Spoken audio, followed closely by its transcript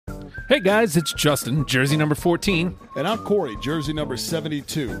Hey guys, it's Justin, jersey number 14. And I'm Corey, jersey number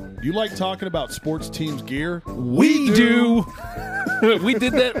 72. You like talking about sports teams gear? We do. We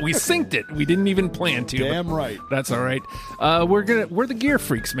did that. We synced it. We didn't even plan to. Damn right. That's all right. We're the gear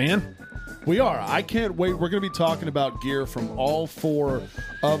freaks, man. We are. I can't wait. We're going to be talking about gear from all four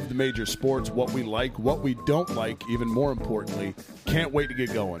of the major sports, what we like, what we don't like, even more importantly. Can't wait to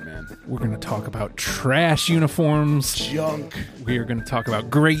get going, man. We're going to talk about trash uniforms. Junk. We are going to talk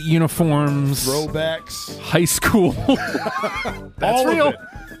about great uniforms. Throwbacks. High school. That's all real. of it.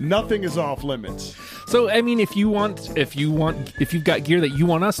 Nothing is off limits. So, I mean, if you've got gear that you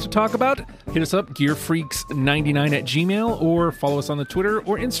want us to talk about, hit us up, gearfreaks99@gmail, or follow us on the Twitter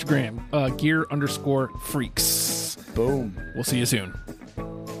or Instagram, gear_freaks. Boom. We'll see you soon.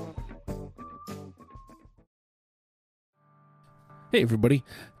 Hey, everybody.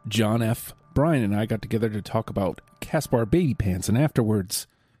 John F., Brian, and I got together to talk about Caspar baby pants, and afterwards,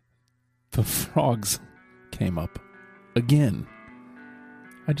 the frogs came up again.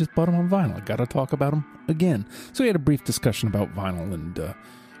 I just bought them on vinyl. I got to talk about them again. So we had a brief discussion about vinyl and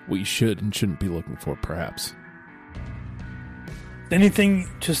what you should and shouldn't be looking for, perhaps. Anything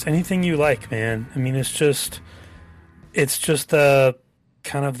you like, man. I mean, it's just the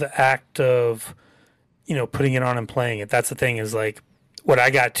kind of the act of, putting it on and playing it. That's the thing, is like what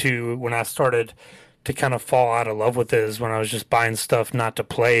I got to when I started to kind of fall out of love with it is when I was just buying stuff not to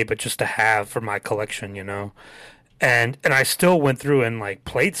play, but just to have for my collection, And I still went through and like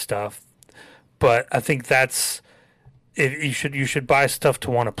played stuff, but I think that's you should buy stuff to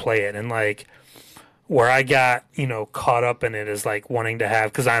want to play it. And like where I got caught up in it is like wanting to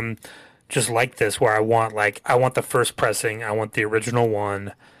have, because I'm just like this, where I want the first pressing, I want the original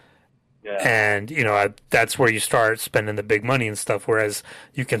one, and that's where you start spending the big money and stuff. Whereas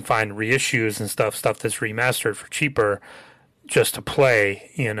you can find reissues and stuff that's remastered for cheaper just to play,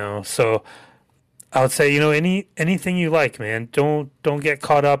 So I would say, anything you like, man. Don't get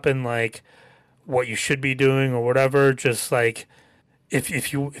caught up in like what you should be doing or whatever. Just like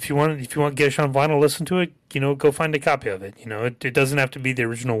if you want to get it on vinyl, listen to it. Go find a copy of it. It doesn't have to be the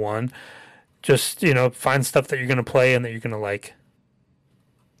original one. Just find stuff that you're gonna play and that you're gonna like.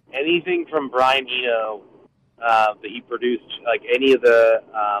 Anything from Brian Eno that he produced, like any of the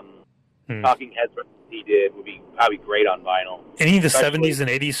Talking Heads he did, would be probably great on vinyl. Any of the 70s and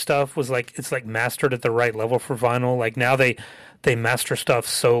 80s stuff was like, it's like mastered at the right level for vinyl. Like now they master stuff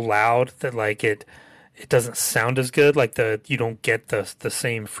so loud that like it doesn't sound as good. Like you don't get the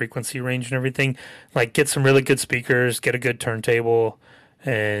same frequency range and everything. Like get some really good speakers, get a good turntable,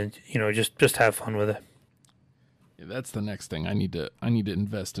 and just have fun with it. Yeah, that's the next thing. I need to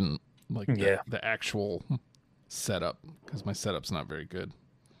invest in like the actual setup, because my setup's not very good.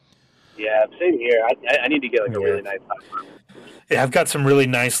 Yeah, same here. I need to get like a really nice platform. Yeah, I've got some really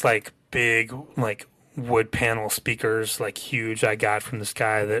nice like big like wood panel speakers, like huge. I got from this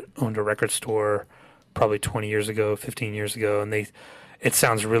guy that owned a record store probably 20 years ago, 15 years ago, and it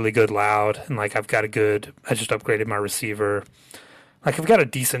sounds really good loud. And like I just upgraded my receiver. Like I've got a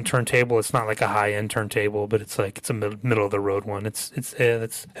decent turntable. It's not like a high end turntable, but it's like it's a middle of the road one.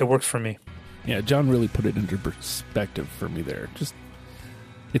 It works for me. Yeah, John really put it into perspective for me there. Just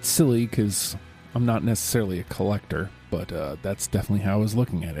it's silly because I'm not necessarily a collector, but that's definitely how I was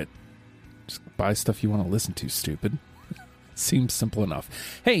looking at it. Just buy stuff you want to listen to, stupid. Seems simple enough.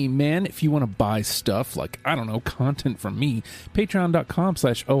 Hey, man, if you want to buy stuff like, I don't know, content from me,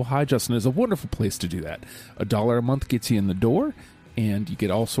 patreon.com/ohhijustin is a wonderful place to do that. $1 a month gets you in the door, and you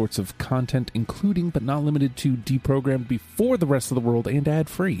get all sorts of content, including but not limited to deprogrammed before the rest of the world and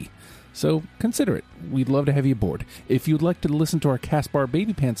ad-free. So consider it. We'd love to have you aboard. If you'd like to listen to our Caspar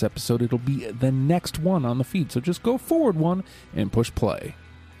Baby Pants episode, it'll be the next one on the feed. So just go forward one and push play.